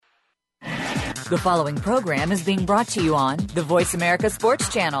The following program is being brought to you on the Voice America Sports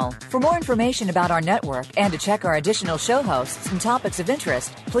Channel. For more information about our network and to check our additional show hosts and topics of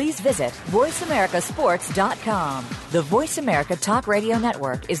interest, please visit voiceamericasports.com. The Voice America Talk Radio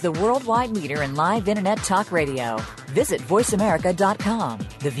Network is the worldwide leader in live Internet talk radio. Visit voiceamerica.com.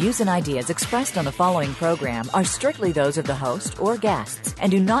 The views and ideas expressed on the following program are strictly those of the host or guests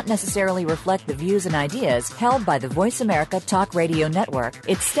and do not necessarily reflect the views and ideas held by the Voice America Talk Radio Network,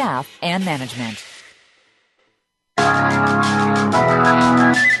 its staff, and management.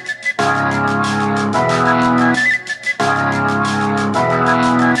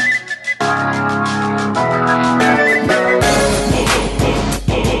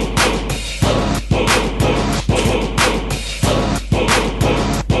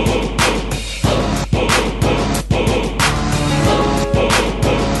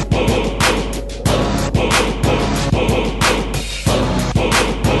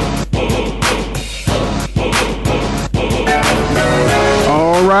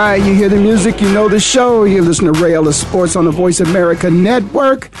 You hear the music, you know the show. You listen to Ray Ellis Sports on the Voice America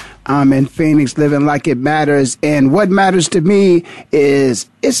Network. I'm in Phoenix, living like it matters. And what matters to me is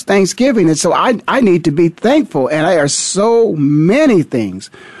it's Thanksgiving. And so I need to be thankful. And there are so many things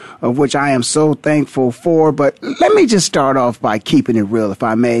of which I am so thankful for. But let me just start off by keeping it real, if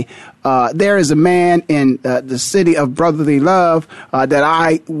I may. There is a man in the city of brotherly love that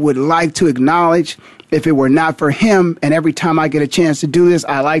I would like to acknowledge. If it were not for him, and every time I get a chance to do this,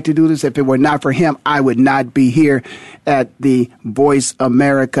 I like to do this. If it were not for him, I would not be here at the Voice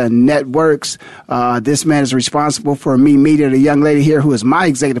America Networks. This man is responsible for me meeting a young lady here who is my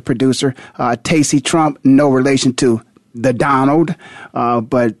executive producer, Tacey Trump, no relation to the Donald,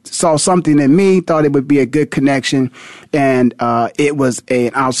 but saw something in me, thought it would be a good connection, and it was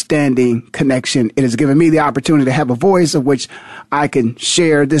an outstanding connection. It has given me the opportunity to have a voice of which I can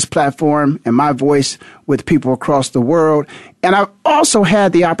share this platform and my voice with people across the world. And I've also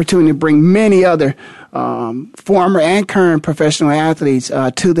had the opportunity to bring many other former and current professional athletes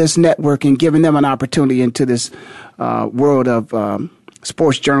to this network and giving them an opportunity into this world of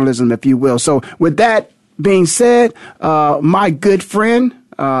sports journalism, if you will. So with that being said, my good friend,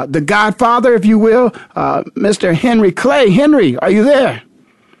 the Godfather, if you will, Mr. Henry Clay. Henry, are you there?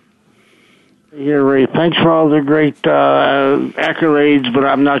 Yeah, Ray. Thanks for all the great accolades, but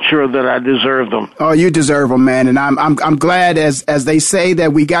I'm not sure that I deserve them. Oh, you deserve them, man, and I'm glad as they say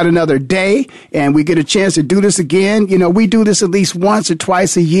that we got another day and we get a chance to do this again. You know, we do this at least once or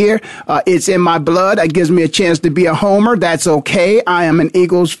twice a year. It's in my blood. It gives me a chance to be a homer. That's okay. I am an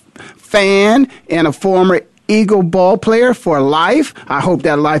Eagles fan and a former Eagle ball player for life. I hope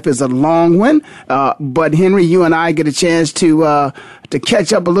that life is a long one. But Henry, you and I get a chance to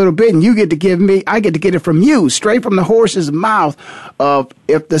catch up a little bit, and you get to give me, I get to get it from you, straight from the horse's mouth, of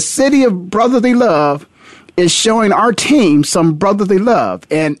if the city of brotherly love is showing our team some brotherly love.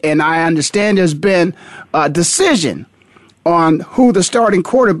 And I understand there's been a decision on who the starting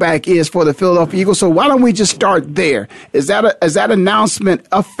quarterback is for the Philadelphia Eagles. So why don't we just start there? Is that announcement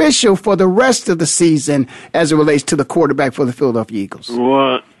official for the rest of the season as it relates to the quarterback for the Philadelphia Eagles?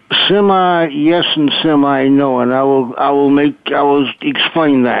 Well, semi yes and semi no, and I will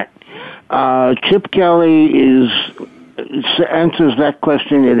explain that. Chip Kelly answers that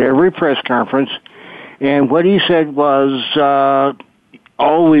question at every press conference, and what he said was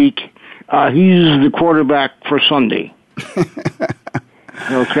all week he's the quarterback for Sunday.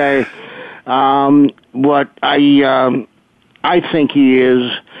 Okay. What I think he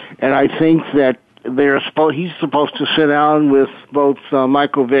is, and I think that he's supposed to sit down with both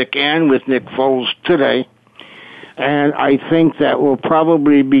Michael Vick and with Nick Foles today, and I think that will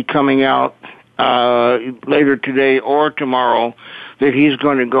probably be coming out later today or tomorrow that he's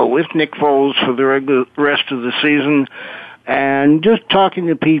going to go with Nick Foles for the rest of the season. And just talking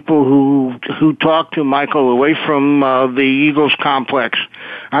to people who talk to Michael away from the Eagles complex,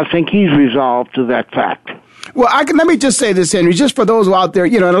 I think he's resolved to that fact. Well, let me just say this, Henry, just for those out there,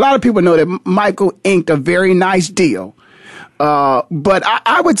 and a lot of people know that Michael inked a very nice deal. But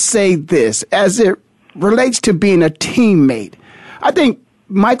I would say this, as it relates to being a teammate, I think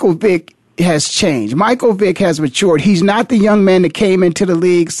Michael Vick has changed. Michael Vick has matured. He's not the young man that came into the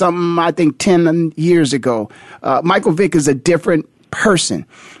league I think 10 years ago. Michael Vick is a different person.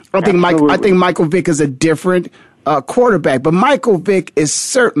 I think Michael Vick is a different quarterback, but Michael Vick is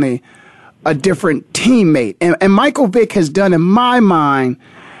certainly a different teammate. And Michael Vick has done, in my mind,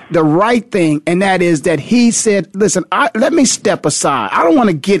 the right thing, and that is that he said, listen, let me step aside. I don't want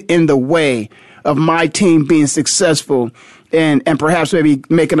to get in the way of my team being successful and perhaps maybe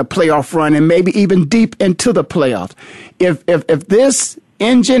making a playoff run and maybe even deep into the playoffs. If this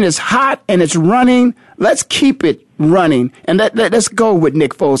engine is hot and it's running. Let's keep it running, and let's go with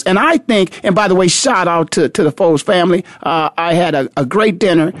Nick Foles. And I think, and by the way, shout out to the Foles family. I had a great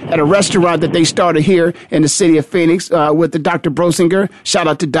dinner at a restaurant that they started here in the city of Phoenix with the Dr. Brosinger. Shout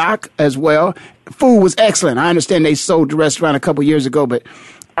out to Doc as well. Food was excellent. I understand they sold the restaurant a couple years ago, but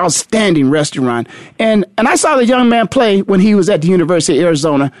outstanding restaurant. And I saw the young man play when he was at the University of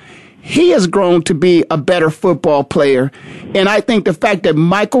Arizona. He has grown to be a better football player. And I think the fact that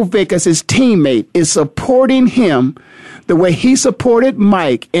Michael Vick as his teammate is supporting him the way he supported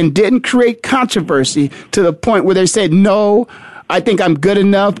Mike and didn't create controversy to the point where they said, no, I think I'm good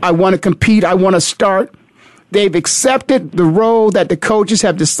enough. I want to compete. I want to start. They've accepted the role that the coaches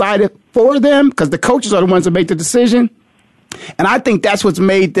have decided for them because the coaches are the ones that make the decision. And I think that's what's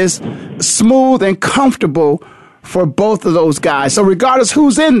made this smooth and comfortable for both of those guys. So regardless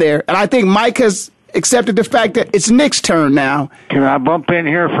who's in there, and I think Mike has accepted the fact that it's Nick's turn now. Can I bump in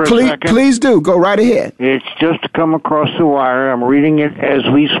here for a second? Please do. Go right ahead. It's just come across the wire. I'm reading it as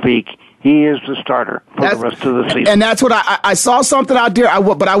we speak. He is the starter for the rest of the season. And that's what I saw something out there,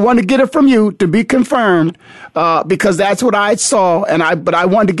 but I want to get it from you to be confirmed because that's what I saw, but I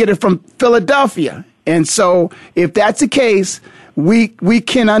wanted to get it from Philadelphia. And so if that's the case, we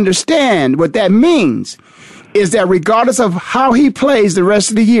can understand what that means. Is that regardless of how he plays the rest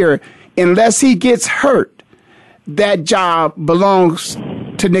of the year, unless he gets hurt, that job belongs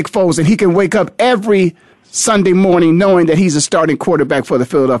to Nick Foles, and he can wake up every Sunday morning knowing that he's a starting quarterback for the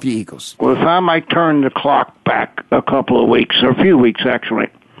Philadelphia Eagles. Well, if I might turn the clock back a couple of weeks, or a few weeks actually,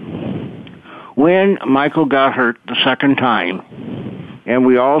 when Michael got hurt the second time, and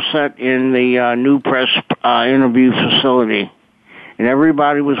we all sat in the new press interview facility, and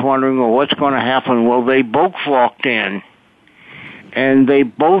everybody was wondering, well, what's going to happen? Well, they both walked in, and they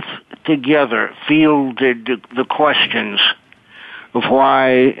both together fielded the questions of why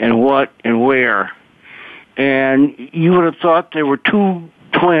and what and where. And you would have thought they were two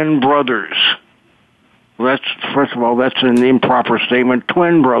twin brothers. First of all, that's an improper statement.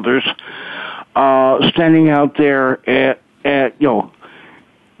 Twin brothers standing out there at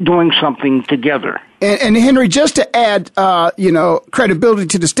doing something together. And Henry, just to add, credibility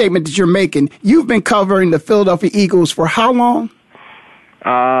to the statement that you're making, you've been covering the Philadelphia Eagles for how long?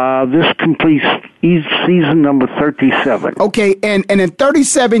 This completes season number 37. Okay, and in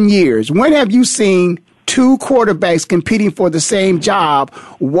 37 years, when have you seen two quarterbacks competing for the same job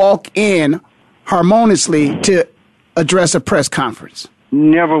walk in harmoniously to address a press conference?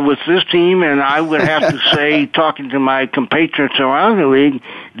 Never with this team, and I would have to say, talking to my compatriots around the league,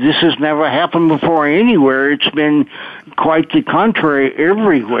 this has never happened before anywhere. It's been quite the contrary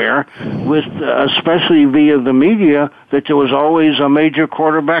everywhere, with especially via the media, that there was always a major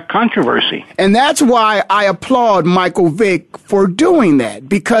quarterback controversy. And that's why I applaud Michael Vick for doing that,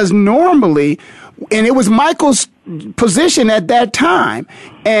 because normally, and it was Michael's position at that time.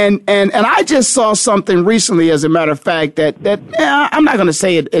 And I just saw something recently, as a matter of fact, that I'm not going to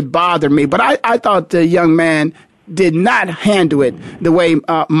say it bothered me, but I thought the young man did not handle it the way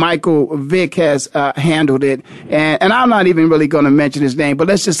Michael Vick has handled it. And I'm not even really going to mention his name, but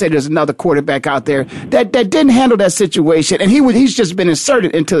let's just say there's another quarterback out there that didn't handle that situation. And he's just been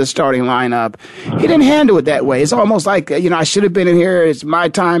inserted into the starting lineup. He didn't handle it that way. It's almost like, I should have been in here. It's my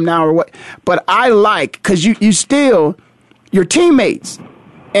time now or what. But I like, because you still, your teammates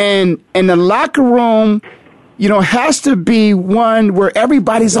and the locker room, has to be one where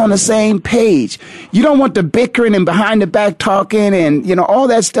everybody's on the same page. You don't want the bickering and behind the back talking and, all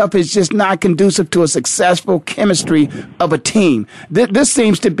that stuff is just not conducive to a successful chemistry of a team. This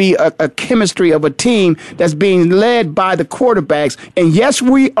seems to be a chemistry of a team that's being led by the quarterbacks. And yes,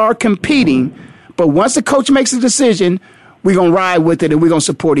 we are competing, but once the coach makes a decision, we're going to ride with it and we're going to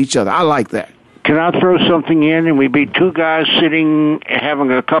support each other. I like that. Can I throw something in and we be two guys sitting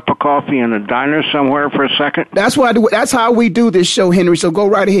having a cup of coffee in a diner somewhere for a second? That's how we do this show, Henry, so go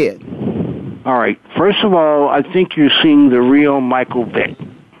right ahead. All right. First of all, I think you're seeing the real Michael Vick.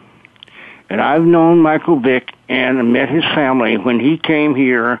 And I've known Michael Vick and met his family when he came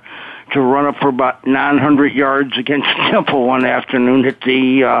here to run up for about 900 yards against Temple one afternoon at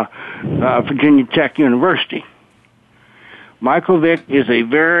the Virginia Tech University. Michael Vick is a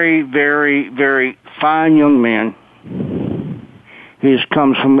very, very, very fine young man. His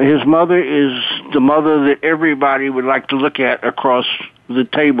mother is the mother that everybody would like to look at across the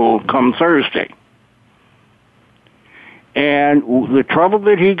table come Thursday. And the trouble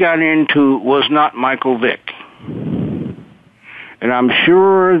that he got into was not Michael Vick. And I'm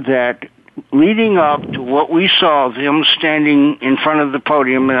sure that leading up to what we saw, them standing in front of the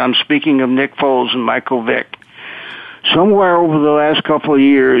podium, and I'm speaking of Nick Foles and Michael Vick, somewhere over the last couple of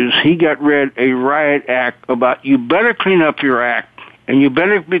years, he got read a riot act about you better clean up your act and you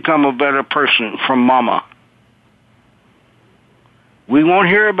better become a better person from Mama. We won't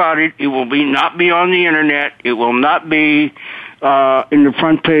hear about it. It will not be on the internet. It will not be in the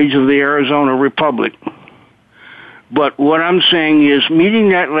front page of the Arizona Republic. But what I'm saying is, meeting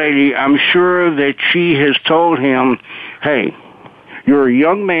that lady, I'm sure that she has told him, hey, you're a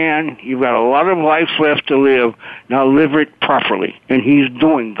young man. You've got a lot of life left to live. Now live it properly. And he's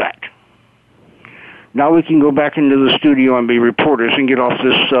doing that. Now we can go back into the studio and be reporters and get off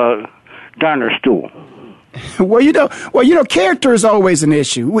this diner stool. Well, character is always an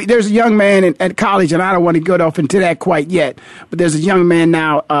issue. There's a young man at college, and I don't want to go off into that quite yet, but there's a young man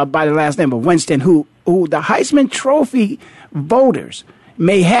now by the last name of Winston who the Heisman Trophy voters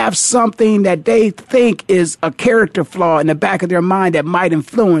may have something that they think is a character flaw in the back of their mind that might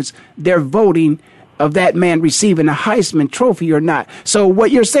influence their voting of that man receiving a Heisman Trophy or not. So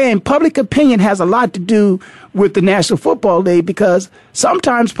what you're saying, public opinion has a lot to do with the National Football League, because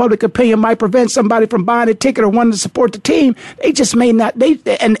sometimes public opinion might prevent somebody from buying a ticket or wanting to support the team. They just may not.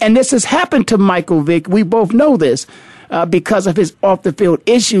 And this has happened to Michael Vick. We both know this because of his off-the-field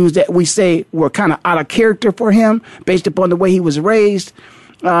issues that we say were kind of out of character for him based upon the way he was raised.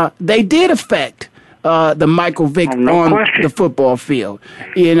 They did affect the Michael Vick on the football field,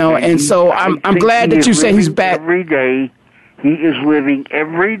 and so I'm glad that you say he's back. Every day, he is living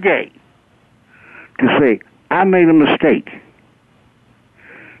every day to say, I made a mistake.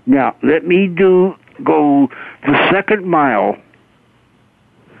 Now, let me go the second mile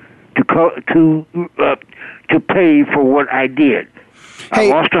to pay for what I did. Hey,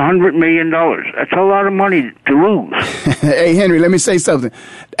 I lost $100 million. That's a lot of money to lose. Hey, Henry, let me say something.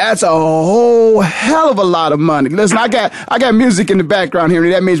 That's a whole hell of a lot of money. Listen, I got music in the background,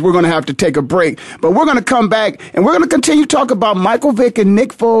 Henry. That means we're going to have to take a break. But we're going to come back, and we're going to continue to talk about Michael Vick and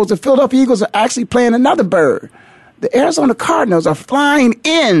Nick Foles. The Philadelphia Eagles are actually playing another bird. The Arizona Cardinals are flying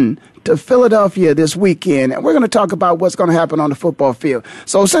in to Philadelphia this weekend, and we're going to talk about what's going to happen on the football field.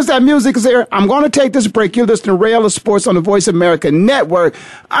 So since that music is there, I'm going to take this break. You're listening to Ray Ellis Sports on the Voice America Network.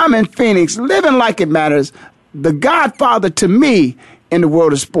 I'm in Phoenix, living like it matters. The godfather to me in the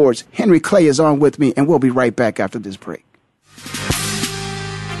world of sports, Henry Clay, is on with me, and we'll be right back after this break.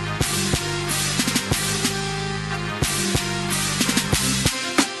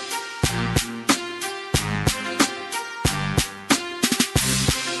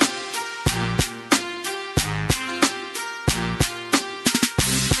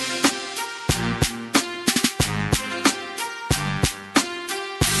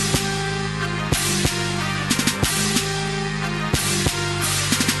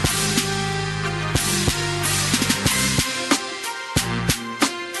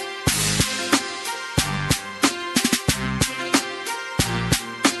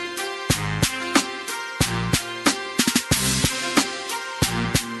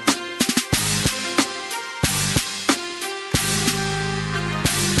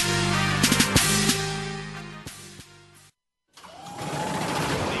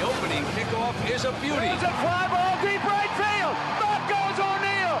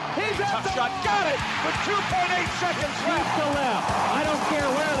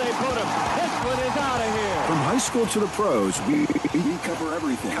 To the pros, we cover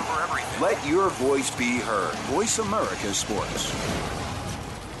everything. Let your voice be heard. Voice America Sports.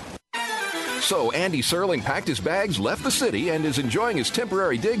 So Andy Serling packed his bags, left the city, and is enjoying his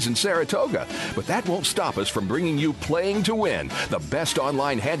temporary digs in Saratoga. But that won't stop us from bringing you Playing to Win, the best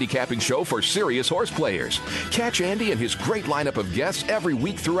online handicapping show for serious horse players. Catch Andy and his great lineup of guests every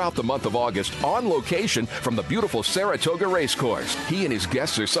week throughout the month of August on location from the beautiful Saratoga Racecourse. He and his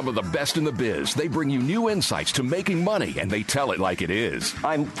guests are some of the best in the biz. They bring you new insights to making money, and they tell it like it is.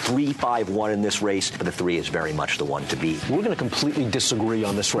 I'm 3-5-1 in this race, but the 3 is very much the one to beat. We're going to completely disagree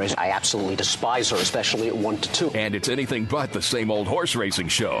on this race. I absolutely despise her, especially at 1-2. And it's anything but the same old horse racing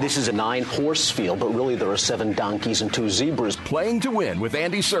show. This is a 9-horse field, but really there are 7 donkeys and 2 zebras. Playing to Win with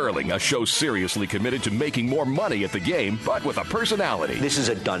Andy Serling, a show seriously committed to making more money at the game, but with a personality. This is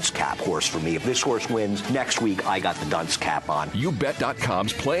a dunce cap horse for me. If this horse wins, next week I got the dunce cap on.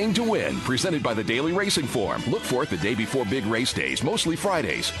 YouBet.com's Playing to Win, presented by the Daily Racing Form. Look for it the day before big race days, mostly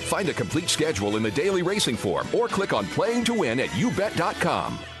Fridays. Find a complete schedule in the Daily Racing Form or click on Playing to Win at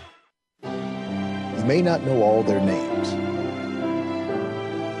YouBet.com. You may not know all their names,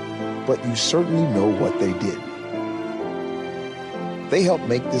 but you certainly know what they did. They helped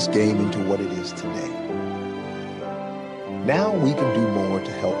make this game into what it is today. Now we can do more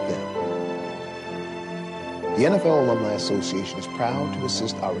to help them. The NFL Alumni Association is proud to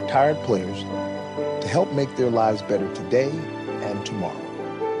assist our retired players to help make their lives better today and tomorrow.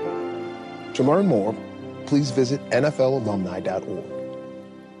 To learn more, please visit NFLalumni.org.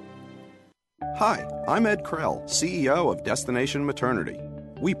 Hi, I'm Ed Krell, CEO of Destination Maternity.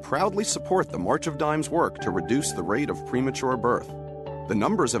 We proudly support the March of Dimes work to reduce the rate of premature birth. The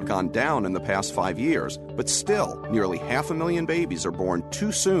numbers have gone down in the past 5 years, but still, nearly 500,000 babies are born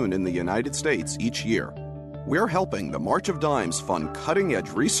too soon in the United States each year. We're helping the March of Dimes fund cutting-edge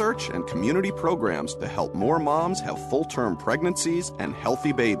research and community programs to help more moms have full-term pregnancies and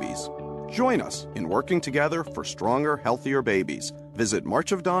healthy babies. Join us in working together for stronger, healthier babies. Visit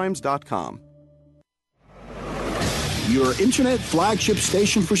marchofdimes.com. Your internet flagship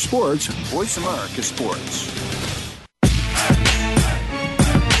station for sports, Voice America Sports.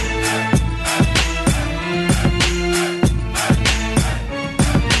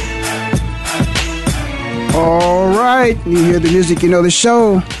 All right, you hear the music, you know the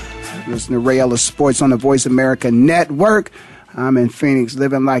show. Listen to Ray Ellis Sports on the Voice America Network. I'm in Phoenix,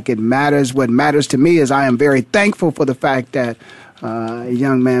 living like it matters. What matters to me is I am very thankful for the fact that a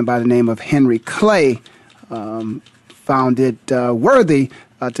young man by the name of Henry Clay found it worthy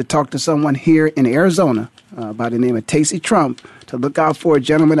to talk to someone here in Arizona by the name of Tacey Trump to look out for a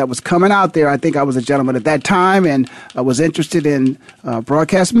gentleman that was coming out there. I think I was a gentleman at that time, and I was interested in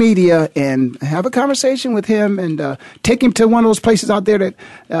broadcast media, and have a conversation with him and take him to one of those places out there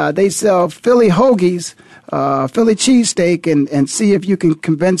that they sell Philly hoagies, Philly cheesesteak, and see if you can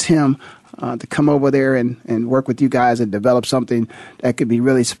convince him to come over there and work with you guys and develop something that could be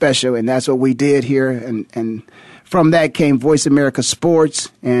really special. And that's what we did here. And from that came Voice America Sports,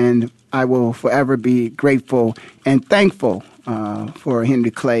 and I will forever be grateful and thankful for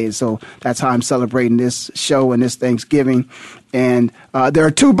Henry Clay. So that's how I'm celebrating this show and this Thanksgiving. And there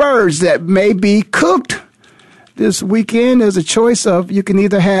are two birds that may be cooked this weekend. There's a choice of you can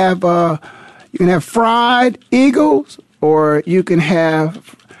either have fried eagles or you can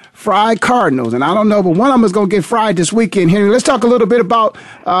have fried cardinals. And I don't know, but one of them is going to get fried this weekend. Henry, let's talk a little bit about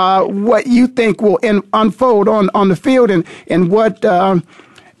what you think will unfold on the field and what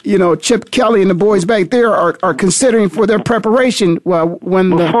Chip Kelly and the boys back there are considering for their preparation when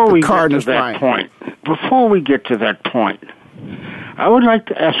the Cardinals fly. Before we get to that point, I would like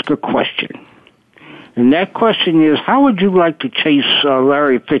to ask a question. And that question is, how would you like to chase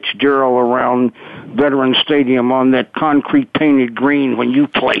Larry Fitzgerald around Veterans Stadium on that concrete painted green when you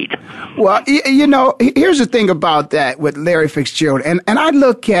played? Well, here's the thing about that with Larry Fitzgerald. And I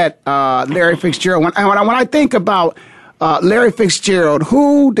look at Larry Fitzgerald, when I think about Larry Fitzgerald,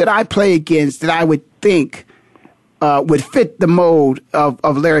 who did I play against that I would think would fit the mold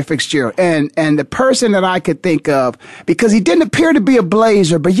of Larry Fitzgerald? And the person that I could think of, because he didn't appear to be a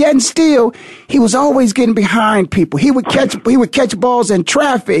blazer, but yet and still, he was always getting behind people. He would catch balls in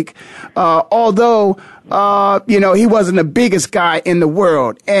traffic, although he wasn't the biggest guy in the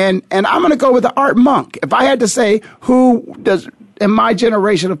world. And I'm going to go with the Art Monk. If I had to say who does in my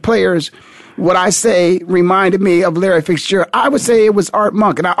generation of players, what I say reminded me of Larry Fitzgerald, I would say it was Art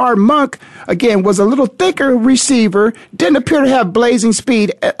Monk. And Art Monk, again, was a little thicker receiver, didn't appear to have blazing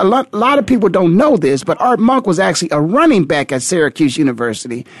speed. A lot of people don't know this, but Art Monk was actually a running back at Syracuse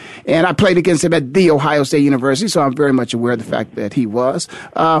University. And I played against him at The Ohio State University, so I'm very much aware of the fact that he was.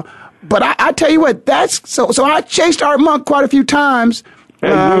 But I tell you what, so I chased Art Monk quite a few times.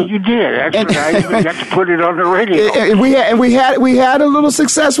 You did. Actually, I even got to put it on the radio. And we had a little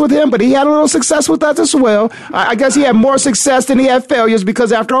success with him, but he had a little success with us as well. I guess he had more success than he had failures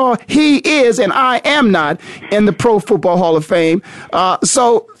because, after all, he is and I am not in the Pro Football Hall of Fame.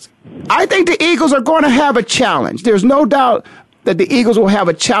 So I think the Eagles are going to have a challenge. There's no doubt that the Eagles will have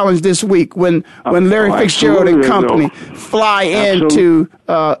a challenge this week when Larry Fitzgerald and company fly into,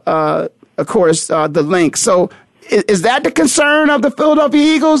 of course, the link. So. Is that the concern of the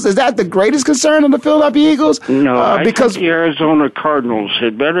Philadelphia Eagles? Is that the greatest concern of the Philadelphia Eagles? No, because the Arizona Cardinals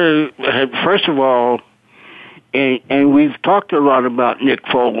had first of all, and we've talked a lot about Nick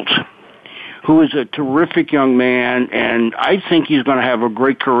Foles, who is a terrific young man, and I think he's going to have a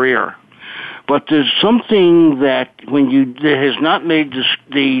great career. But there's something that that has not made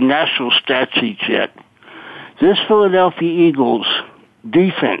the national stat sheets yet. This Philadelphia Eagles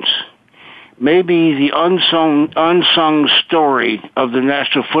defense maybe the unsung story of the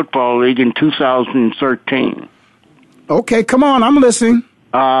National Football League in 2013. Okay, come on, I'm listening.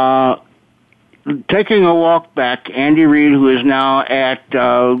 Taking a walk back, Andy Reid, who is now at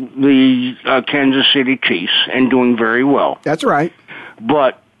the Kansas City Chiefs and doing very well. That's right.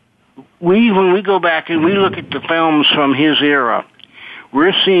 But when we go back and we look at the films from his era,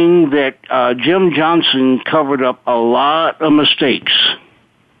 we're seeing that Jim Johnson covered up a lot of mistakes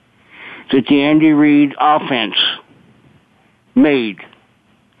that the Andy Reid offense made.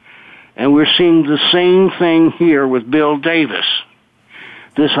 And we're seeing the same thing here with Bill Davis.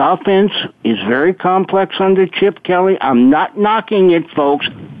 This offense is very complex under Chip Kelly. I'm not knocking it, folks.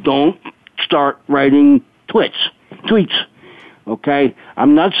 Don't start writing tweets. Okay?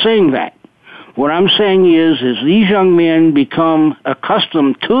 I'm not saying that. What I'm saying is these young men become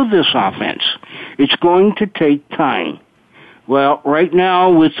accustomed to this offense, it's going to take time. Well, right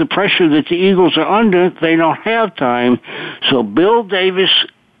now, with the pressure that the Eagles are under, they don't have time. So Bill Davis'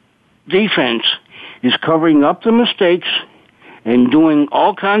 defense is covering up the mistakes and doing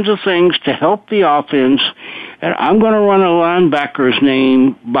all kinds of things to help the offense. And I'm going to run a linebacker's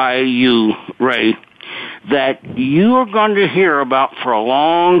name by you, Ray, that you are going to hear about for a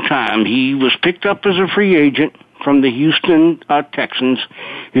long time. He was picked up as a free agent from the Houston Texans.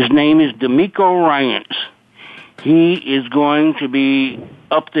 His name is D'Amico Ryans. He is going to be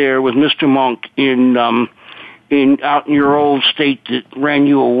up there with Mr. Monk in out in your old state that ran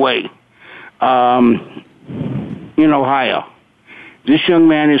you away, in Ohio. This young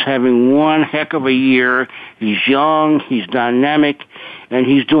man is having one heck of a year. He's young, he's dynamic, and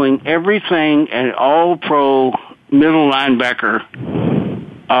he's doing everything an all-pro middle linebacker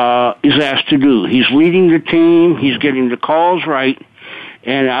is asked to do. He's leading the team, he's getting the calls right,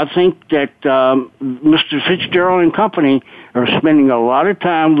 and I think that Mr. Fitzgerald and company are spending a lot of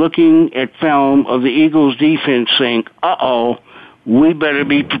time looking at film of the Eagles' defense saying, uh-oh, we better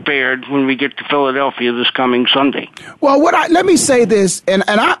be prepared when we get to Philadelphia this coming Sunday. Well, let me say this, and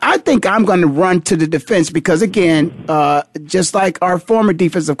I think I'm going to run to the defense because, again, just like our former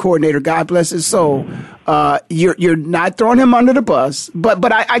defensive coordinator, God bless his soul, you're not throwing him under the bus.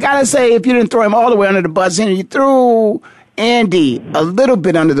 But I got to say, if you didn't throw him all the way under the bus, and you threw Andy a little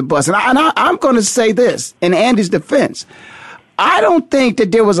bit under the bus, and I'm going to say this in Andy's defense. I don't think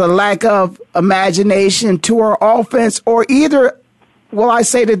that there was a lack of imagination to our offense, or either will I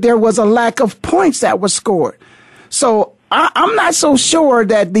say that there was a lack of points that were scored. So I'm not so sure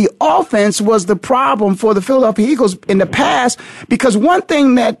that the offense was the problem for the Philadelphia Eagles in the past, because one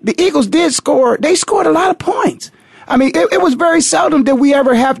thing that the Eagles did score, they scored a lot of points. I mean, it was very seldom that we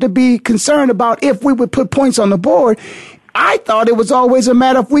ever have to be concerned about if we would put points on the board. I thought it was always a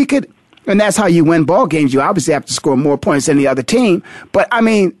matter of we could, and that's how you win ball games. You obviously have to score more points than the other team. But, I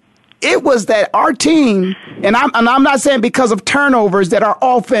mean, it was that our team, and I'm not saying because of turnovers that our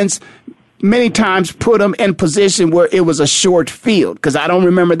offense many times put them in position where it was a short field, because I don't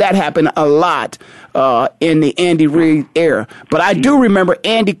remember that happen a lot in the Andy Reid era. But I do remember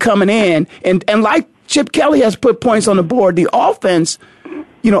Andy coming in, and like Chip Kelly has put points on the board, the offense,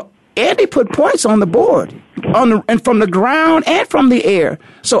 Andy put points on the board and from the ground and from the air.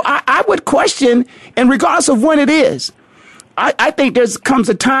 So I would question, and regardless of when it is, I think there comes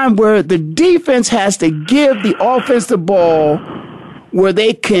a time where the defense has to give the offense the ball where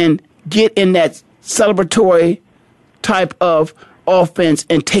they can get in that celebratory type of offense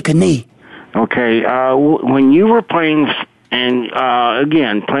and take a knee. Okay, when you were playing, and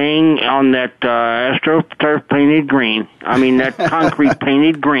again, playing on that AstroTurf painted green, that concrete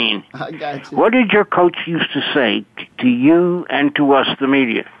painted green, I got you. What did your coach used to say to you and to us, the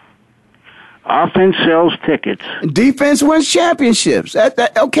media? Offense sells tickets. Defense wins championships.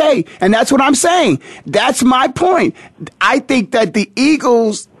 Okay, and that's what I'm saying. That's my point. I think that the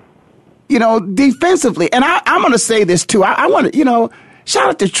Eagles, defensively, and I'm going to say this too. I want to, shout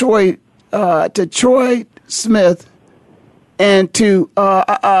out to Troy Smith, and to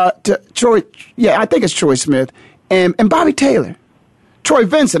Troy. Yeah, I think it's Troy Smith and Bobby Taylor. Troy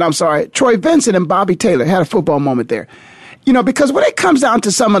Vincent and Bobby Taylor had a football moment there. Because when it comes down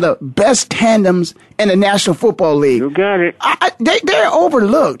to some of the best tandems in the National Football League, you got it. They're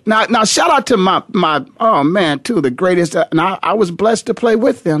overlooked. Now, shout out to my two of the greatest, and I was blessed to play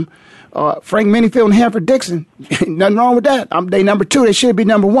with them, Frank Minifield and Hanford Dixon. Nothing wrong with that. They number two. They should be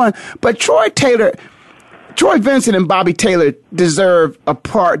number one. But Troy Vincent and Bobby Taylor deserve a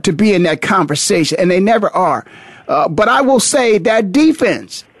part to be in that conversation, and they never are. But I will say that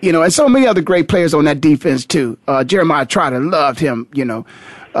defense, and so many other great players on that defense too. Jeremiah Trotter, loved him, and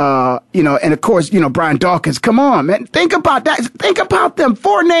of course, Brian Dawkins. Come on, man. Think about that. Think about them.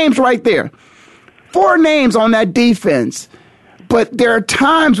 4 names right there. 4 names on that defense. But there are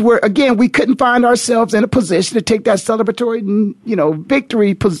times where, again, we couldn't find ourselves in a position to take that celebratory,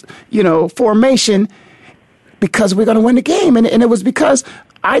 victory, formation because we're going to win the game. And it was because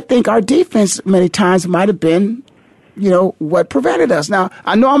I think our defense many times might have been what prevented us. Now,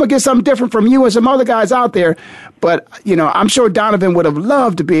 I know I'm going to get something different from you and some other guys out there, but, I'm sure Donovan would have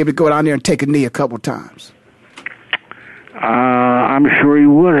loved to be able to go down there and take a knee a couple times. I'm sure he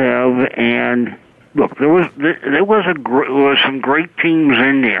would have. And look, there was some great teams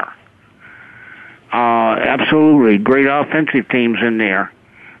in there. Absolutely, great offensive teams in there.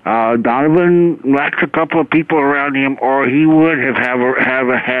 Donovan lacks a couple of people around him, or he would have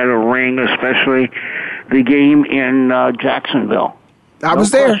had a ring, especially the game in Jacksonville. I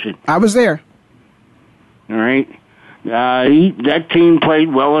was there. All right. That team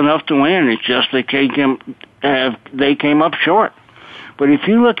played well enough to win. It's just they came up short. But if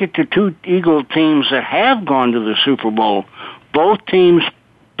you look at the two Eagle teams that have gone to the Super Bowl, both teams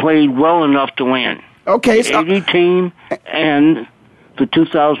played well enough to win. Okay, the 80 team and the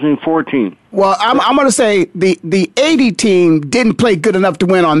 2014. Well, I'm going to say the 80 team didn't play good enough to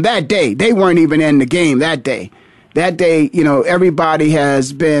win on that day. They weren't even in the game that day. That day, everybody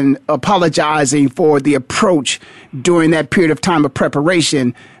has been apologizing for the approach during that period of time of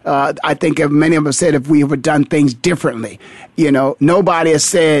preparation. I think many of us said if we had done things differently, nobody has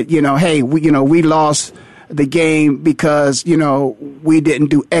said, hey, we lost the game because, we didn't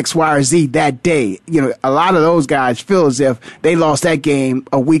do X, Y, or Z that day. A lot of those guys feel as if they lost that game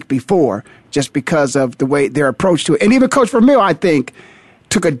a week before just because of the way their approach to it. And even Coach Vermeil, I think,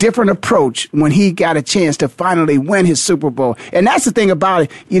 took a different approach when he got a chance to finally win his Super Bowl. And that's the thing about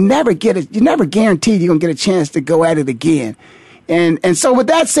it. You never guaranteed you're going to get a chance to go at it again. And so with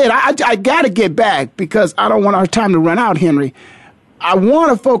that said, I got to get back because I don't want our time to run out, Henry. I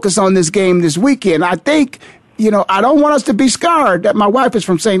want to focus on this game this weekend. I think, I don't want us to be scarred. That my wife is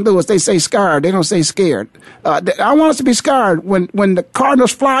from St. Louis. They say scarred. They don't say scared. I want us to be scarred when the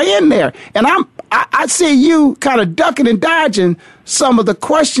Cardinals fly in there. And I see you kind of ducking and dodging some of the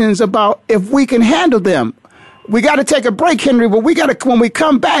questions about if we can handle them. We got to take a break, Henry, but when we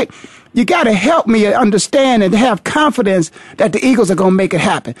come back, you got to help me understand and have confidence that the Eagles are going to make it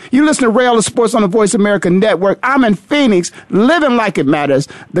happen. You listen to Ray Ellis Sports on the Voice America Network. I'm in Phoenix, living like it matters.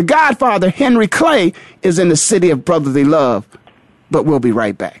 The Godfather, Henry Clay, is in the city of brotherly love. But we'll be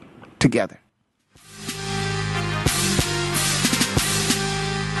right back together.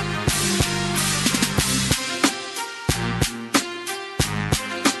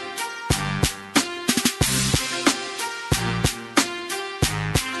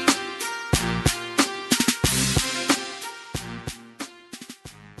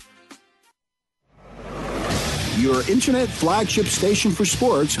 Your internet flagship station for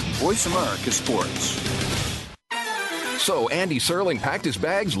sports, Voice America Sports. So Andy Serling packed his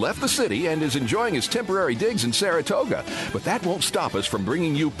bags, left the city, and is enjoying his temporary digs in Saratoga. But that won't stop us from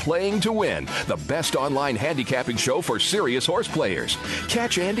bringing you Playing to Win, the best online handicapping show for serious horse players.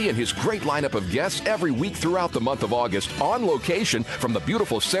 Catch Andy and his great lineup of guests every week throughout the month of August on location from the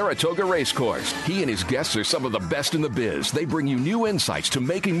beautiful Saratoga Racecourse. He and his guests are some of the best in the biz. They bring you new insights to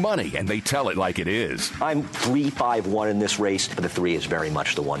making money, and they tell it like it is. I'm 3-5-1 in this race, but the 3 is very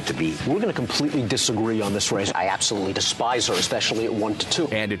much the one to beat. We're going to completely disagree on this race. I absolutely despise her, especially at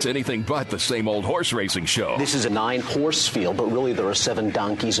 1-2. And it's anything but the same old horse racing show. This is a 9-horse field, but really there are 7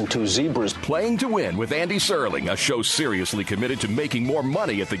 donkeys and 2 zebras. Playing to Win with Andy Serling, a show seriously committed to making more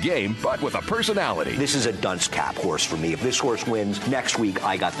money at the game, but with a personality. This is a dunce cap horse for me. If this horse wins, next week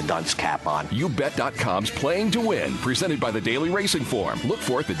I got the dunce cap on. YouBet.com's Playing to Win, presented by the Daily Racing Form. Look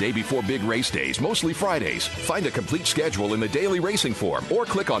for it the day before big race days, mostly Fridays. Find a complete schedule in the Daily Racing Form or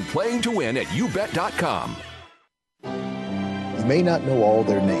click on Playing to Win at YouBet.com. You may not know all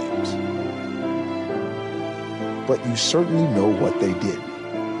their names, but you certainly know what they did.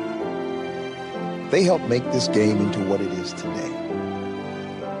 They helped make this game into what it is today.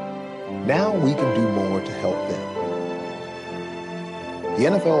 Now we can do more to help them. The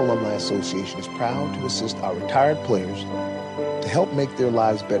NFL Alumni Association is proud to assist our retired players to help make their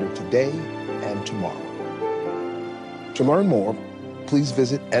lives better today and tomorrow. To learn more, please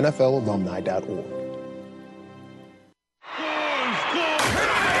visit NFLalumni.org.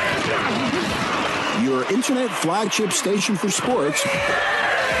 Your internet flagship station for sports,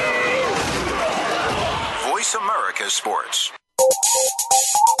 Voice America Sports.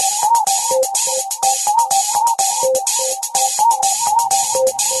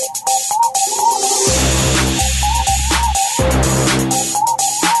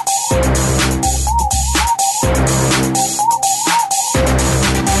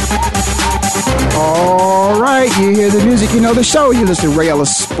 All right, you hear the music, you know know the show. You listen to Ray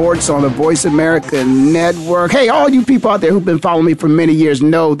Ellis Sports on the Voice America Network. Hey, all you people out there who've been following me for many years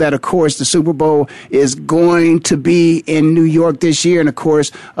know that, of course, the Super Bowl is going to be in New York this year. And, of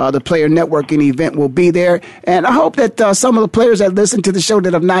course, the player networking event will be there. And I hope that some of the players that listen to the show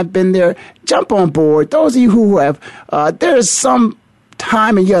that have not been there jump on board. Those of you who have, there's some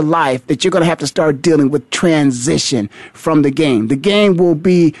time in your life that you're going to have to start dealing with transition from the game. The game will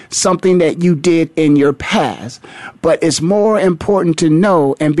be something that you did in your past, but it's more important to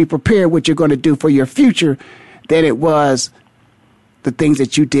know and be prepared what you're going to do for your future than it was the things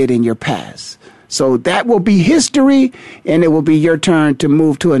that you did in your past. So that will be history, and it will be your turn to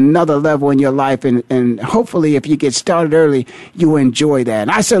move to another level in your life. And hopefully, if you get started early, you will enjoy that.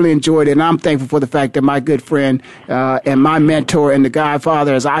 And I certainly enjoyed it, and I'm thankful for the fact that my good friend and my mentor and the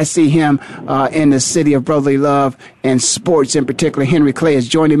godfather, as I see him in the city of brotherly love and sports in particular, Henry Clay is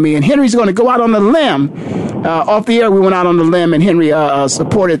joining me. And Henry's going to go out on the limb. Off the air, we went out on the limb, and Henry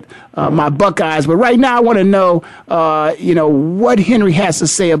supported my Buckeyes. But right now, I want to know, what Henry has to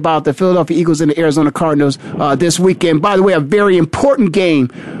say about the Philadelphia Eagles and the Arizona Cardinals this weekend. By the way, a very important game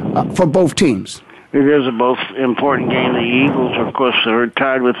for both teams. It is a both important game. The Eagles, of course, are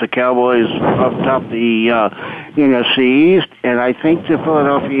tied with the Cowboys up top the NFC East, and I think the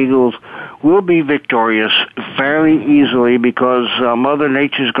Philadelphia Eagles will be victorious fairly easily because Mother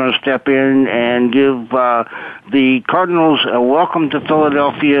Nature is going to step in and give the Cardinals a welcome to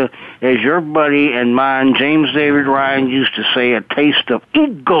Philadelphia, as your buddy and mine, James David Ryan, used to say, a taste of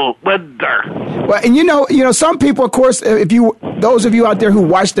Eagle weather. Well, and some people, of course, those of you out there who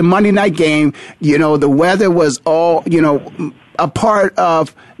watched the Monday night game, the weather was all, a part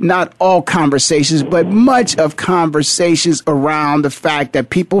of not all conversations, but much of conversations around the fact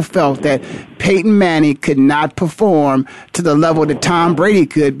that people felt that Peyton Manning could not perform to the level that Tom Brady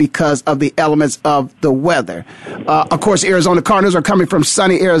could because of the elements of the weather. Of course, Arizona Cardinals are coming from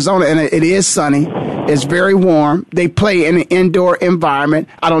sunny Arizona, and it is sunny. It's very warm. They play in an indoor environment.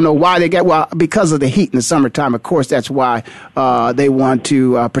 I don't know why because of the heat in the summertime. Of course, that's why they want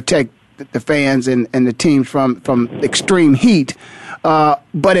to protect the fans and the teams from extreme heat.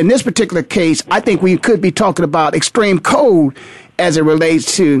 But in this particular case, I think we could be talking about extreme cold as it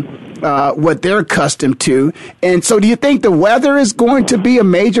relates to what they're accustomed to. And so do you think the weather is going to be a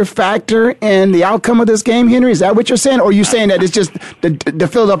major factor in the outcome of this game, Henry? Is that what you're saying? Or are you saying that it's just the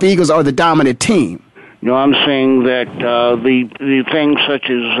Philadelphia Eagles are the dominant team? No, I'm saying that the things such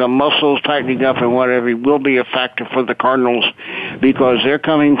as muscles tightening up and whatever will be a factor for the Cardinals because they're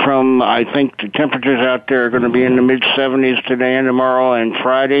coming from, I think the temperatures out there are going to be in the mid-70s today and tomorrow and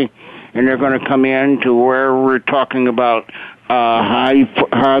Friday, and they're going to come in to where we're talking about high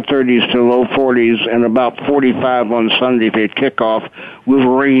 30s to low 40s and about 45 on Sunday at kickoff with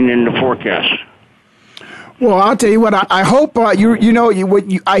rain in the forecast. Well, I'll tell you what, I hope I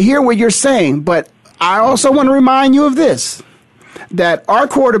hear what you're saying, but I also want to remind you of this, that our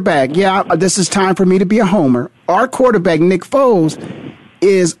quarterback, this is time for me to be a homer, our quarterback, Nick Foles,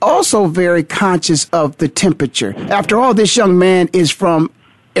 is also very conscious of the temperature. After all, this young man is from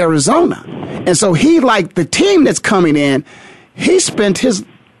Arizona. And so he, like the team that's coming in, he spent the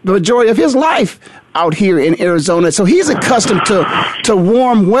majority of his life out here in Arizona. So he's accustomed to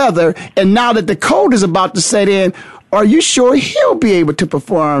warm weather. And now that the cold is about to set in, are you sure he'll be able to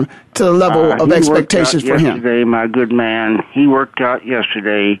perform to the level of expectations for him? Yesterday, my good man, he worked out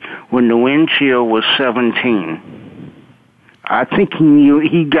yesterday when the wind chill was 17. I think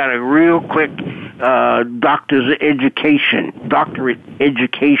he got a real quick doctorate education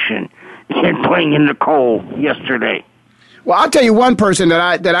in playing in the cold yesterday. Well, I'll tell you one person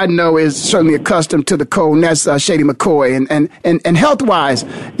that I know is certainly accustomed to the cold, and that's Shady McCoy. And health-wise,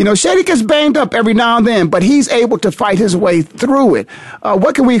 Shady gets banged up every now and then, but he's able to fight his way through it.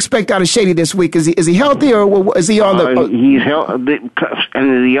 What can we expect out of Shady this week? Is he healthy, or is he on the? He's healthy,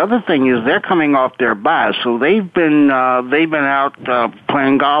 and the other thing is they're coming off their bye, so they've been out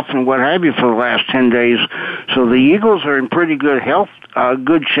playing golf and what have you for the last 10 days. So the Eagles are in pretty good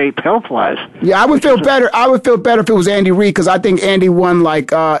good shape health-wise. Yeah, I would feel better if it was Andy Reid, because I think Andy won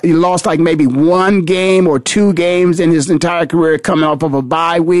he lost maybe one game or two games in his entire career coming off of a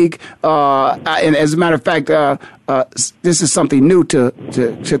bye week. And as a matter of fact, this is something new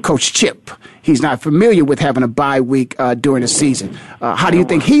to Coach Chip. He's not familiar with having a bye week during the season. How do you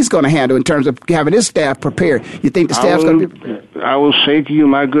think he's going to handle in terms of having his staff prepared? You think the staff's going to be prepared? I will say to you,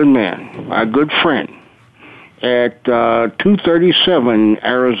 my good man, my good friend, at 2:37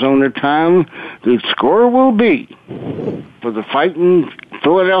 Arizona time, the score will be for the fighting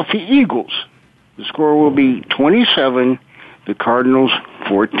Philadelphia Eagles. The score will be 27, the Cardinals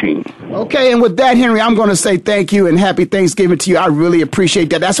 14. Okay, and with that, Henry, I'm going to say thank you and happy Thanksgiving to you. I really appreciate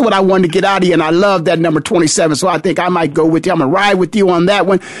that. That's what I wanted to get out of you, and I love that number 27, so I think I might go with you. I'm going to ride with you on that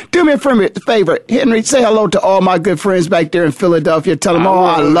one. Do me a favor, Henry, say hello to all my good friends back there in Philadelphia. Tell them all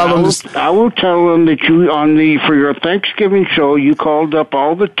I love them. I will tell them that you, for your Thanksgiving show, you called up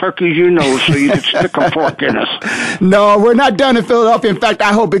all the turkeys you know so you could stick a fork in us. No, we're not done in Philadelphia. In fact,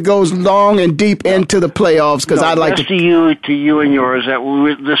 I hope it goes long and deep into the playoffs because I'd like to you and yours.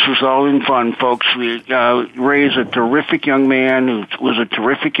 This was all in fun, folks. Ray is a terrific young man who was a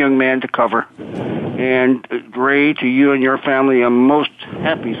terrific young man to cover. And Ray, to you and your family, a most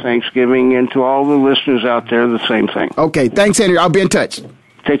happy Thanksgiving, and to all the listeners out there, the same thing. Okay, thanks, Henry. I'll be in touch.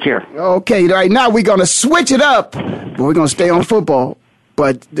 Take care. Okay, right now we're going to switch it up, but we're going to stay on football.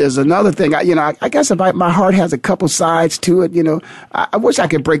 But there's another thing. I guess my heart has a couple sides to it. I wish I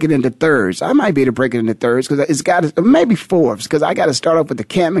could break it into thirds. I might be able to break it into thirds because it's got maybe fourths because I got to start off with the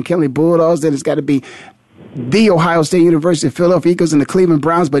Canton McKinley Bulldogs. Then it's got to be the Ohio State University of Philadelphia Eagles and the Cleveland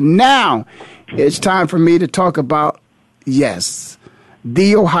Browns. But now it's time for me to talk about, yes,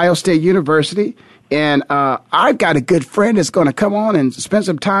 the Ohio State University. And I've got a good friend that's going to come on and spend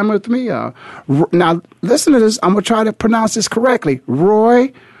some time with me. Now, listen to this. I'm going to try to pronounce this correctly.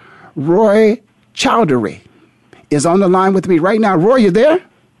 Roy Chowdhury is on the line with me right now. Roy, you there?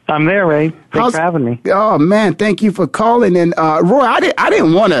 I'm there, Ray. Thanks for having me. Oh, man, thank you for calling. And, Roy, I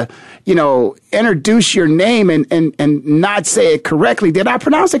didn't want to, introduce your name and not say it correctly. Did I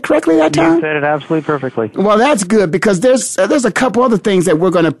pronounce it correctly that time? You said it absolutely perfectly. Well, that's good because there's a couple other things that we're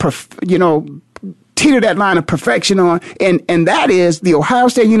going to, teeter that line of perfection on, and that is the Ohio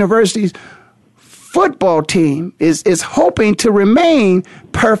State University's football team is hoping to remain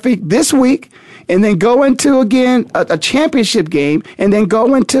perfect this week and then go into, again, a championship game and then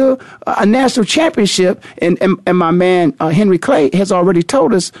go into a national championship. And my man, Henry Clay, has already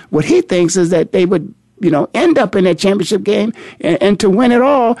told us what he thinks is that they would, end up in that championship game and to win it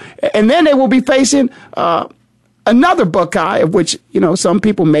all. And then they will be facing another Buckeye, of which, some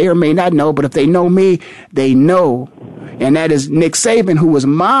people may or may not know, but if they know me, they know. And that is Nick Saban, who was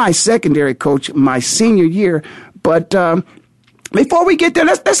my secondary coach my senior year. But before we get there,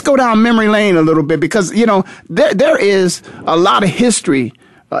 let's go down memory lane a little bit because, there is a lot of history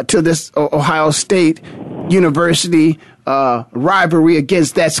to this Ohio State University rivalry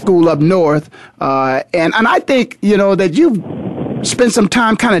against that school up north. And I think, that you've spend some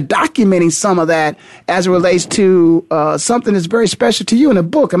time kind of documenting some of that as it relates to something that's very special to you in a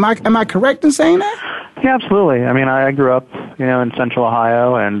book. Am I correct in saying that? Yeah, absolutely. I mean, I grew up, in Central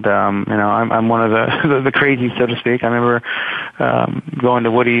Ohio, and I'm one of the crazies, so to speak. I remember going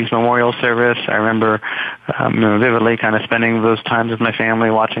to Woody's memorial service. I remember vividly kind of spending those times with my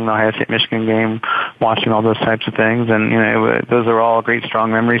family, watching the Ohio State Michigan game, watching all those types of things, and those are all great,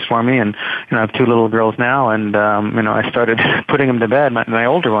 strong memories for me. And I have two little girls now, and I started putting them to bed. My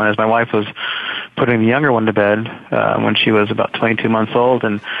older one, as my wife was putting the younger one to bed when she was about 22 months old,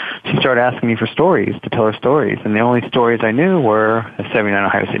 and she started asking me for stories, to tell her stories. And the only stories I knew were the 79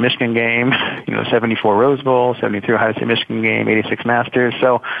 Ohio State Michigan game, 74 Rose Bowl, 73 Ohio State Michigan game, 86 Masters.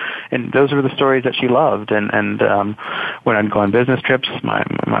 So, and those were the stories that she loved. And when I'd go on business trips,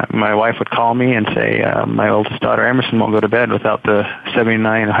 my wife would call me and say, my oldest daughter Emerson won't go to bed without the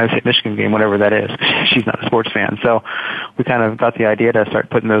 79 Ohio State Michigan game, whatever that is. She's not a sports fan. So we kind of got the idea to start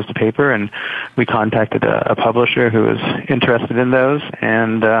putting those to paper, and we contacted a publisher who was interested in those,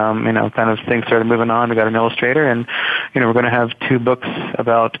 and kind of things started moving on. We got an illustrator, and we're going to have two books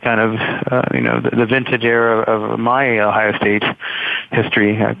about kind of the vintage era of my Ohio State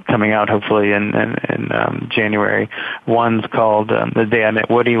history coming out hopefully in January. One's called The Day I Met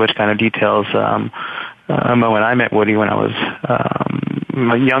Woody, which kind of details a moment I met Woody when I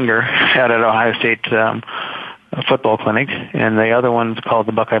was younger at an Ohio State football clinic, and the other one's called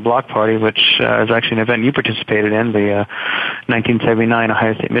the Buckeye Block Party, which is actually an event you participated in, the 1979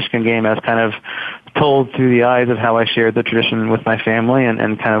 Ohio State Michigan game, as kind of told through the eyes of how I shared the tradition with my family, and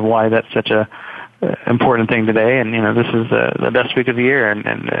kind of why that's such a important thing today. And this is the best week of the year, and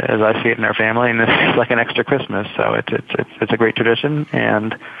as I see it in our family, and it's like an extra Christmas. So it's a great tradition,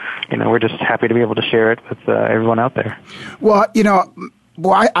 and we're just happy to be able to share it with everyone out there. Well,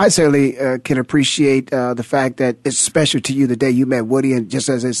 Well, I certainly can appreciate the fact that it's special to you the day you met Woody, and just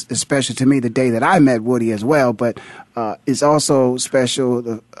as it's special to me the day that I met Woody as well. But it's also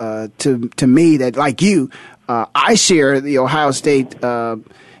special to me that, like you, I share the Ohio State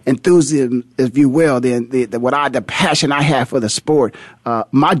enthusiasm, if you will, the passion I have for the sport.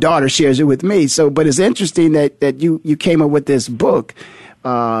 My daughter shares it with me. So, but it's interesting that you came up with this book.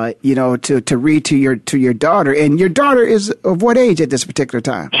 to read to your daughter. And your daughter is of what age at this particular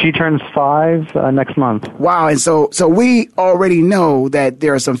time? She turns 5 next month. Wow. And so we already know that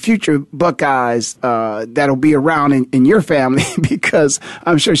there are some future Buckeyes that'll be around in your family, because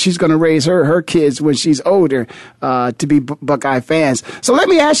I'm sure she's going to raise her kids when she's older to be Buckeye fans. So let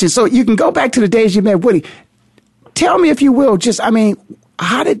me ask you, so you can go back to the days you met Woody. Tell me, if you will,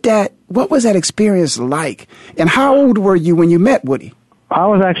 what was that experience like? And how old were you when you met Woody? I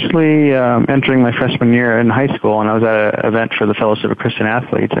was actually entering my freshman year in high school, and I was at an event for the Fellowship of Christian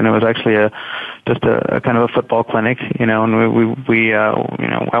Athletes, and it was actually just a kind of a football clinic, and I went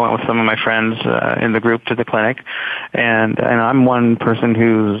with some of my friends in the group to the clinic, and I'm one person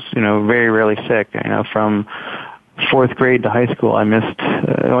who's very rarely sick. From 4th grade to high school,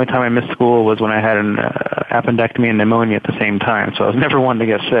 the only time I missed school was when I had an appendectomy and pneumonia at the same time. So I was never one to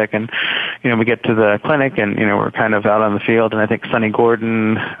get sick. And, we get to the clinic and, we're kind of out on the field. And I think Sonny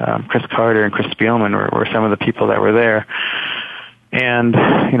Gordon, Chris Carter, and Chris Spielman were some of the people that were there. And,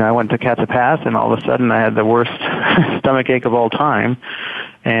 I went to catch a pass, and all of a sudden I had the worst stomach ache of all time.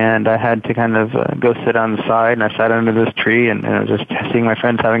 And I had to kind of go sit on the side, and I sat under this tree, and I was just seeing my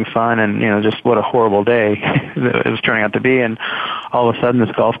friends having fun, and just what a horrible day it was turning out to be. And all of a sudden,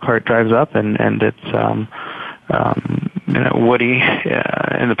 this golf cart drives up, and it's Woody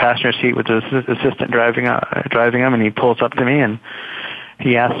in the passenger seat with his assistant driving him, and he pulls up to me, and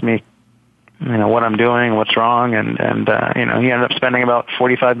he asks me, what I'm doing, what's wrong, and he ended up spending about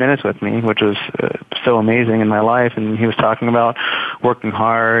 45 minutes with me, which was so amazing in my life. And he was talking about working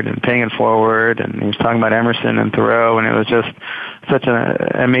hard and paying it forward, and he was talking about Emerson and Thoreau, and it was just such an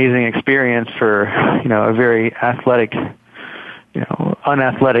amazing experience for a very athletic,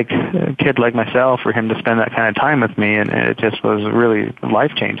 unathletic kid like myself, for him to spend that kind of time with me, and it just was really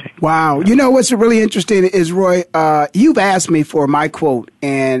life-changing. Wow. What's really interesting is, Roy, you've asked me for my quote,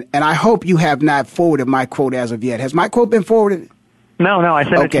 and I hope you have not forwarded my quote as of yet. Has my quote been forwarded? No, I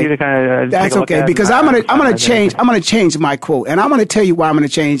sent it to you to kind of That's okay, because I'm gonna change my quote, and I'm gonna tell you why I'm gonna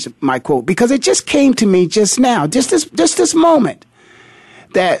change my quote, because it just came to me just now, just this moment,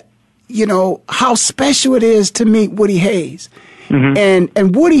 that how special it is to meet Woody Hayes. Mm-hmm.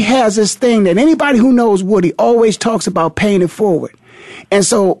 And Woody has this thing that anybody who knows Woody always talks about, paying it forward. And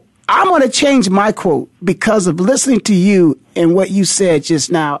so I'm going to change my quote because of listening to you and what you said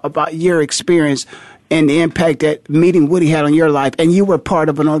just now about your experience and the impact that meeting Woody had on your life. And you were part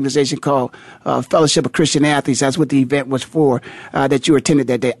of an organization called Fellowship of Christian Athletes. That's what the event was for, that you attended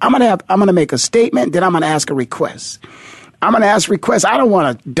that day. I'm going to make a statement, then I'm going to ask a request. I'm going to ask requests. I don't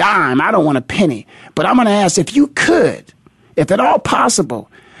want a dime. I don't want a penny. But I'm going to ask, if you could, if at all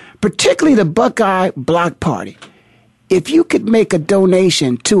possible, particularly the Buckeye Block Party, if you could make a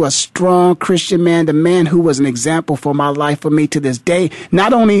donation to a strong Christian man, the man who was an example for my life, for me to this day,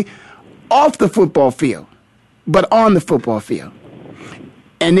 not only off the football field, but on the football field.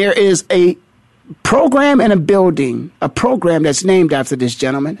 And there is a program and a building, a program that's named after this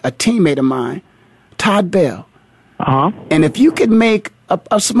gentleman, a teammate of mine, Todd Bell. Uh-huh. And if you could make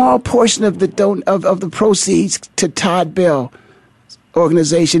a small portion of the proceeds to Todd Bell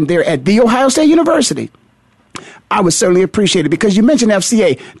organization there at The Ohio State University, I would certainly appreciate it, because you mentioned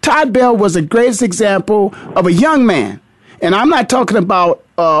FCA. Todd Bell was the greatest example of a young man. And I'm not talking about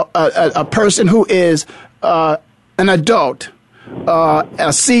a person who is an adult,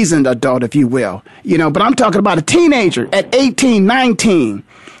 a seasoned adult, if you will, but I'm talking about a teenager at 18, 19.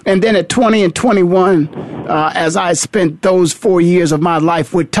 And then at 20 and 21, as I spent those 4 years of my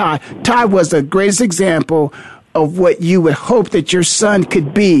life with Todd, Todd was the greatest example of what you would hope that your son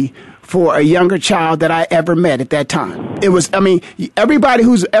could be for a younger child that I ever met at that time. It was, everybody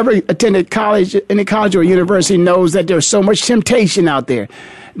who's ever attended college, any college or university, knows that there's so much temptation out there.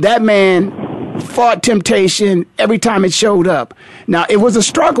 That man fought temptation every time it showed up. Now, it was a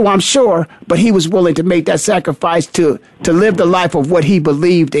struggle, I'm sure, but he was willing to make that sacrifice to live the life of what he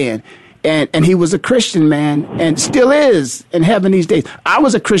believed in. And he was a Christian man, and still is in heaven these days. I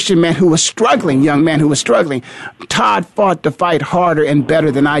was a Christian man who was struggling, young man who was struggling. Todd fought to fight harder and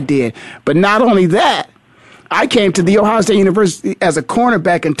better than I did. But not only that, I came to The Ohio State University as a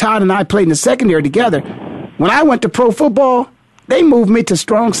cornerback, and Todd and I played in the secondary together. When I went to pro football, they moved me to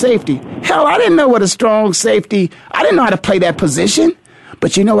strong safety. Hell, I didn't know what a strong safety, I didn't know how to play that position.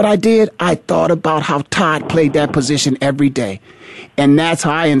 But you know what I did? I thought about how Todd played that position every day. And that's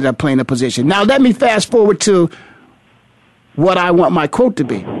how I ended up playing the position. Now, let me fast forward to what I want my quote to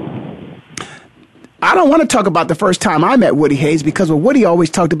be. I don't want to talk about the first time I met Woody Hayes, because what Woody always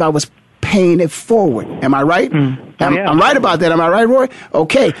talked about was paying it forward. Am I right? I'm right about that. Am I right, Roy?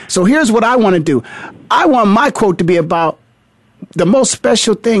 Okay, so here's what I want to do. I want my quote to be about the most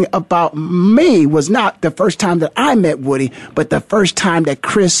special thing about me was not the first time that I met Woody, but the first time that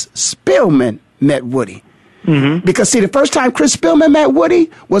Chris Spielman met Woody. Mm-hmm. Because, see, the first time Chris Spielman met Woody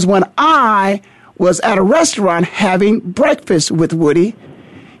was when I was at a restaurant having breakfast with Woody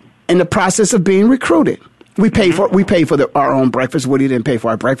in the process of being recruited. We paid for our own breakfast. Woody didn't pay for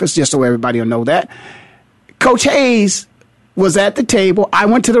our breakfast, just so everybody will know that. Coach Hayes was at the table. I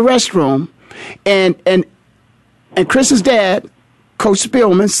went to the restroom, and Chris's dad, Coach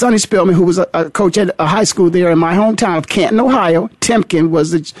Spielman, Sonny Spielman, who was a coach at a high school there in my hometown of Canton, Ohio. Timken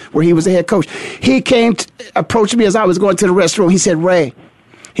was where he was the head coach. He approached me as I was going to the restroom. He said, "Ray,"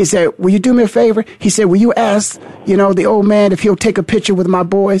 he said, "will you do me a favor?" He said, "will you ask, the old man if he'll take a picture with my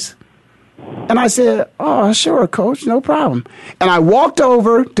boys?" And I said, "Oh, sure, Coach, no problem." And I walked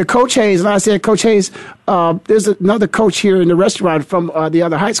over to Coach Hayes, and I said, "Coach Hayes, there's another coach here in the restaurant from the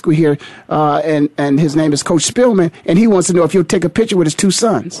other high school here, and his name is Coach Spielman, and he wants to know if you'll take a picture with his two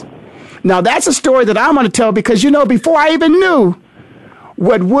sons." Now, that's a story that I'm going to tell because, before I even knew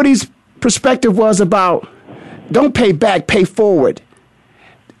what Woody's perspective was about, don't pay back, pay forward,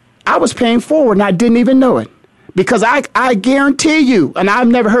 I was paying forward, and I didn't even know it. Because I guarantee you, and I've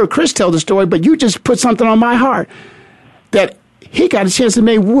never heard Chris tell the story, but you just put something on my heart, that he got a chance to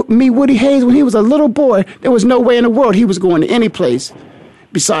meet Woody Hayes when he was a little boy. There was no way in the world he was going to any place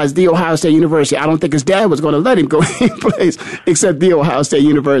besides The Ohio State University. I don't think his dad was going to let him go any place except The Ohio State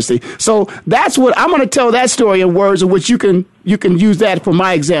University. So that's what I'm going to tell that story in words of which you can use that for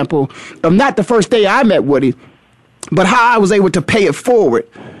my example of not the first day I met Woody, but how I was able to pay it forward.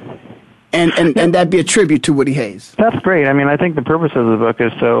 And that'd be a tribute to Woody Hayes. That's great. I mean, I think the purpose of the book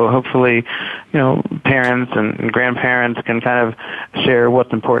is so hopefully, parents and grandparents can kind of share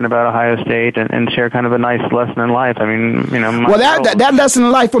what's important about Ohio State and share kind of a nice lesson in life. I mean, well, that lesson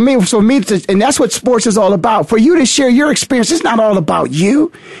in life for me, and that's what sports is all about. For you to share your experience, it's not all about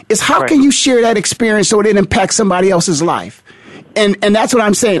you. It's how can you share that experience so it impacts somebody else's life. And that's what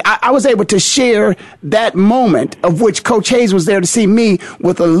I'm saying. I was able to share that moment of which Coach Hayes was there to see me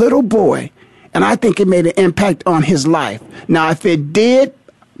with a little boy. And I think it made an impact on his life. Now, if it did,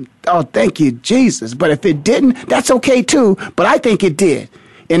 oh, thank you, Jesus. But if it didn't, that's okay, too. But I think it did.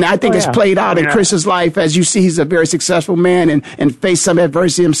 And I think it's played out in Chris's life. As you see, he's a very successful man and faced some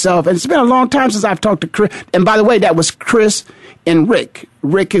adversity himself. And it's been a long time since I've talked to Chris. And by the way, that was Chris and Rick.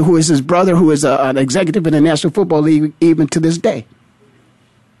 Rick, who is his brother, who is an executive in the National Football League even to this day.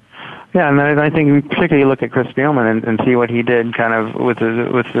 Yeah, and I think particularly you look at Chris Spielman and see what he did kind of with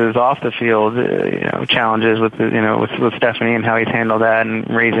his off the field challenges with Stephanie and how he's handled that and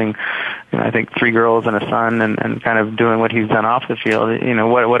raising I think 3 girls and a son and kind of doing what he's done off the field.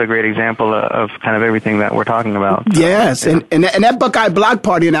 What a great example of kind of everything that we're talking about. Yes, and that Buckeye Block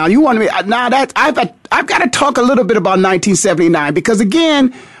Party now. You want me now that I've got to talk a little bit about 1979 because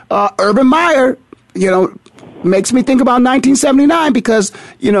again, Urban Meyer, makes me think about 1979 because,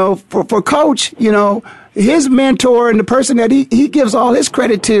 for Coach, his mentor and the person that he gives all his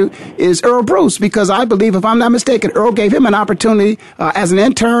credit to is Earl Bruce because I believe, if I'm not mistaken, Earl gave him an opportunity as an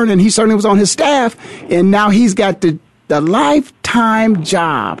intern and he certainly was on his staff. And now he's got the lifetime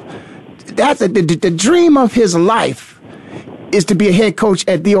job. That's the dream of his life is to be a head coach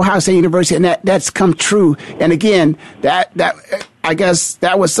at The Ohio State University, and that's come true. And again, that I guess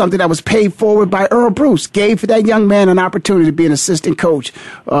that was something that was paid forward by Earl Bruce, gave that young man an opportunity to be an assistant coach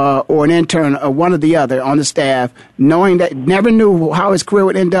or an intern or one or the other on the staff, knowing that never knew how his career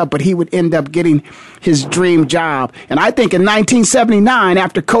would end up, but he would end up getting his dream job. And I think in 1979,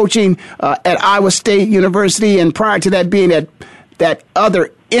 after coaching at Iowa State University and prior to that being at that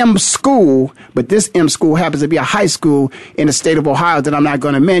other M school, but this M school happens to be a high school in the state of Ohio that I'm not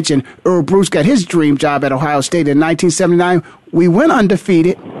going to mention. Earl Bruce got his dream job at Ohio State in 1979. We went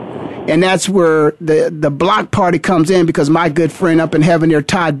undefeated, and that's where the block party comes in because my good friend up in heaven there,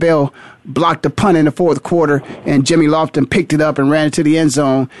 Todd Bell, blocked a punt in the fourth quarter, and Jimmy Lofton picked it up and ran into the end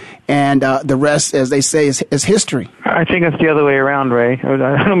zone, and the rest, as they say, is history. I think it's the other way around, Ray.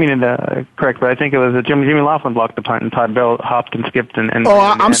 I don't mean to correct, but I think it was Jimmy Lofton blocked the punt, and Todd Bell hopped and skipped.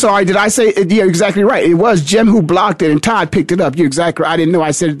 I'm sorry. Did I say? You're exactly right. It was Jim who blocked it, and Todd picked it up. You're exactly right. I didn't know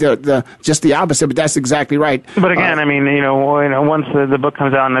I said just the opposite, but that's exactly right. But again, I mean, once the book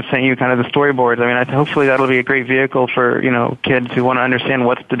comes out and I've sent you kind of the storyboards, I mean, hopefully that'll be a great vehicle for kids who want to understand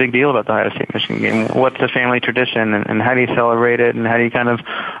what's the big deal about the Ohio State Michigan game, what's the family tradition, and how do you celebrate it, and how do you kind of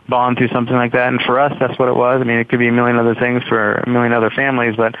bond through something like that. And for us, that's what it was. I mean, it could be a million other things for a million other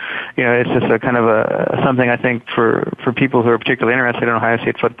families, but it's just a kind of something I think for people who are particularly interested in Ohio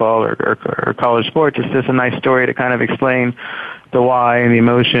State football or college sports. It's just a nice story to kind of explain the why and the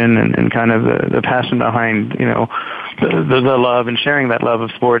emotion and kind of the passion behind the love and sharing that love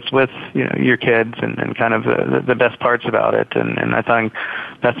of sports with your kids and kind of the best parts about it, and I think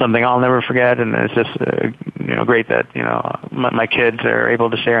that's something I'll never forget, and it's just great that my kids are able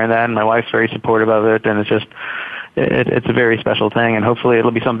to share in that, and my wife's very supportive of it, and it's just it's a very special thing, and hopefully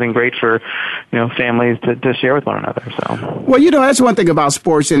it'll be something great for families to share with one another. So, well, that's one thing about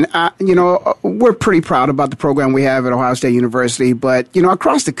sports, and we're pretty proud about the program we have at Ohio State University. But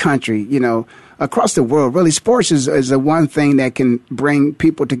across the country, across the world, really, sports is the one thing that can bring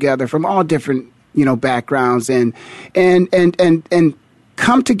people together from all different backgrounds and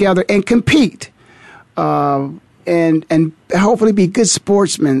come together and compete, and hopefully be good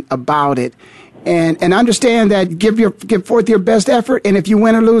sportsmen about it. And understand that give forth your best effort, and if you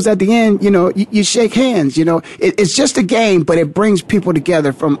win or lose at the end, you shake hands. It's just a game, but it brings people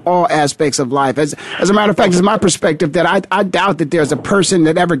together from all aspects of life. As a matter of fact, it's my perspective that I doubt that there's a person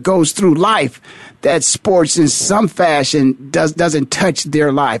that ever goes through life that sports in some fashion doesn't touch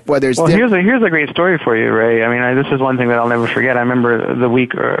their life. Whether it's here's a great story for you, Ray. I mean, this is one thing that I'll never forget. I remember the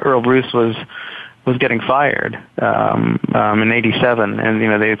week Earl Bruce was getting fired in '87,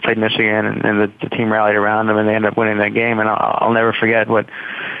 and they played Michigan, and the team rallied around him, and they ended up winning that game. And I'll never forget what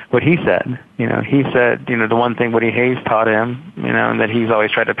he said. He said the one thing Woody Hayes taught him, and that he's always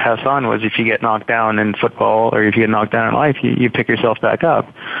tried to pass on was if you get knocked down in football or if you get knocked down in life, you pick yourself back up.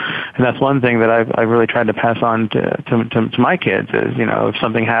 And that's one thing that I've really tried to pass on to my kids is if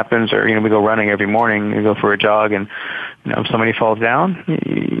something happens or we go running every morning, we go for a jog, and if somebody falls down,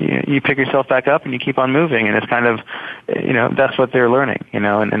 you pick yourself back up and you keep on moving. And it's kind of, that's what they're learning,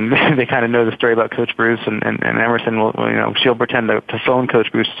 and they kind of know the story about Coach Bruce, and Emerson will, she'll pretend to phone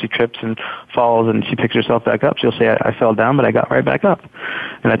Coach Bruce. She trips and falls and she picks herself back up. She'll say, I fell down, but I got right back up.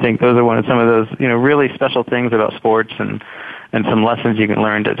 And I think those are some of those, really special things about sports and some lessons you can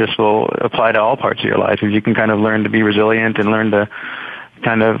learn that just will apply to all parts of your life. If you can kind of learn to be resilient and learn to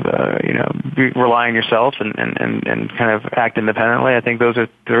kind of rely on yourself and kind of act independently. I think those are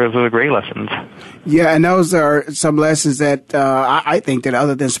great lessons. Yeah, and those are some lessons that I think that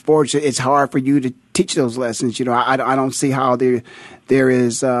other than sports, it's hard for you to teach those lessons. I don't see how there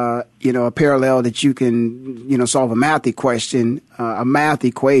is a parallel that you can solve a math equation,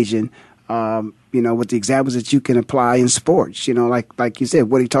 with the examples that you can apply in sports. Like you said,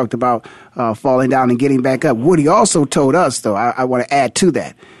 Woody talked about falling down and getting back up. Woody also told us, though, I want to add to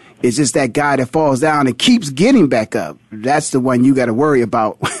that, it's just that guy that falls down and keeps getting back up. That's the one you got to worry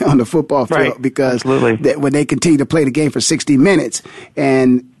about on the football field, right. Because Absolutely. When they continue to play the game for 60 minutes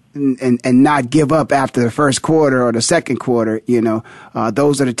and not give up after the first quarter or the second quarter,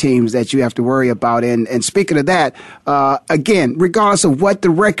 those are the teams that you have to worry about. And speaking of that, again, regardless of what the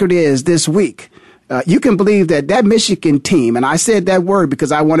record is this week, you can believe that Michigan team, and I said that word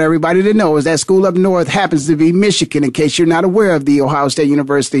because I want everybody to know, is that school up north happens to be Michigan, in case you're not aware of the Ohio State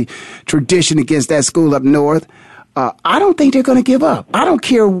University tradition against that school up north. I don't think they're going to give up. I don't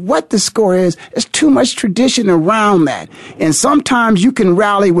care what the score is. There's too much tradition around that. And sometimes you can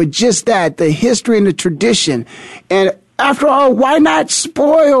rally with just that, the history and the tradition. And after all, why not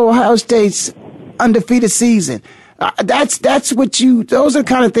spoil Ohio State's undefeated season? Those are the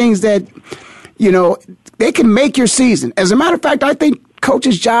kind of things that, they can make your season. As a matter of fact, I think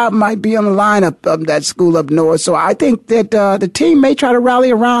coach's job might be on the line of that school up north. So I think that the team may try to rally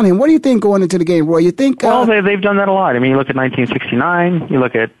around him. What do you think going into the game, Roy? You think? Well, they've done that a lot. I mean, you look at 1969, you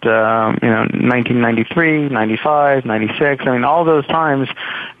look at 1993, 95, 96. I mean, all those times,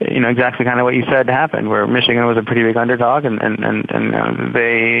 exactly kind of what you said happened, where Michigan was a pretty big underdog, and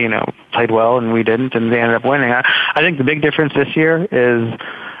they played well, and we didn't, and they ended up winning. I think the big difference this year is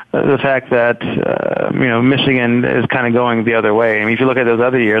the fact that Michigan is kind of going the other way. I mean, if you look at those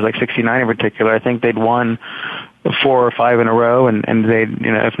other years, like '69 in particular, I think they'd won 4 or 5 in a row, and they,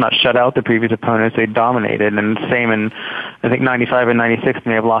 if not shut out the previous opponents, they dominated. And same in, I think, 95 and 96,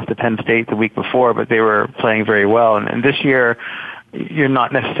 they may have lost to Penn State the week before, but they were playing very well. And this year, you're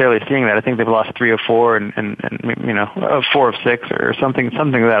not necessarily seeing that. I think they've lost 3 of 4 and 4 of 6 or something to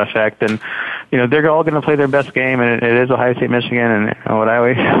that effect. And, they're all going to play their best game, and it is Ohio State, Michigan. And what I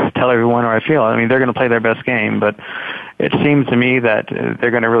always tell everyone, or I feel, I mean, they're going to play their best game, but it seems to me that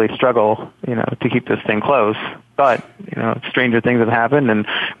they're going to really struggle, to keep this thing close. But, stranger things have happened, and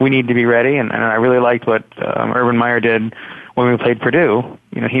we need to be ready. And I really liked what Urban Meyer did when we played Purdue.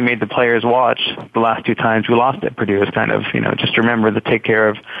 He made the players watch the last 2 times we lost at Purdue. It's kind of, just remember to take care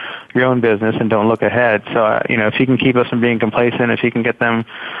of your own business and don't look ahead. So, if he can keep us from being complacent, if he can get them,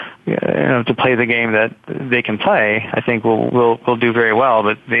 to play the game that they can play, I think we'll do very well.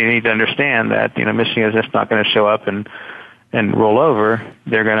 But they need to understand that, Michigan is just not going to show up and and roll over,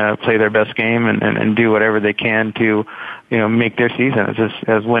 they're going to play their best game and do whatever they can to, make their season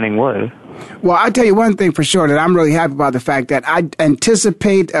as winning would. Well, I'll tell you one thing for sure that I'm really happy about, the fact that I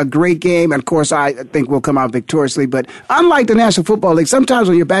anticipate a great game. And, of course, I think we'll come out victoriously. But unlike the National Football League, sometimes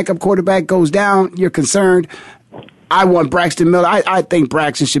when your backup quarterback goes down, you're concerned. I want Braxton Miller. I think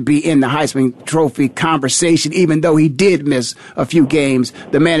Braxton should be in the Heisman Trophy conversation, even though he did miss a few games.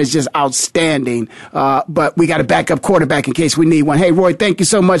 The man is just outstanding. But we got a backup quarterback in case we need one. Hey, Roy, thank you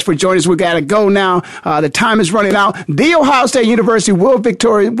so much for joining us. We got to go now. The time is running out. The Ohio State University will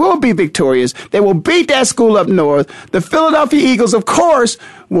be victorious. They will beat that school up north. The Philadelphia Eagles, of course,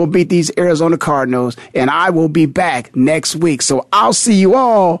 will beat these Arizona Cardinals. And I will be back next week. So I'll see you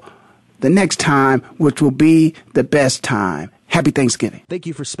all the next time, which will be the best time. Happy Thanksgiving. Thank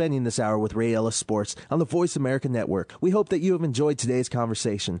you for spending this hour with Ray Ellis Sports on the Voice America Network. We hope that you have enjoyed today's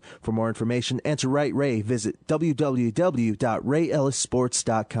conversation. For more information and to write Ray, visit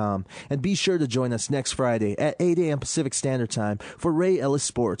www.rayellissports.com. And be sure to join us next Friday at 8 a.m. Pacific Standard Time for Ray Ellis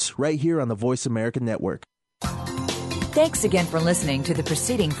Sports right here on the Voice America Network. Thanks again for listening to the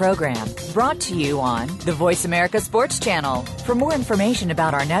preceding program, brought to you on the Voice America Sports Channel. For more information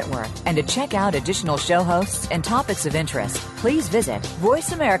about our network and to check out additional show hosts and topics of interest, please visit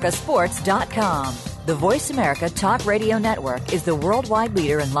voiceamericasports.com. The Voice America Talk Radio Network is the worldwide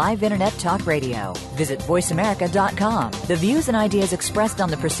leader in live Internet talk radio. Visit voiceamerica.com. The views and ideas expressed on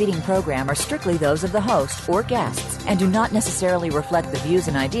the preceding program are strictly those of the host or guests and do not necessarily reflect the views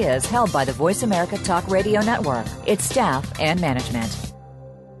and ideas held by the Voice America Talk Radio Network, its staff, and management.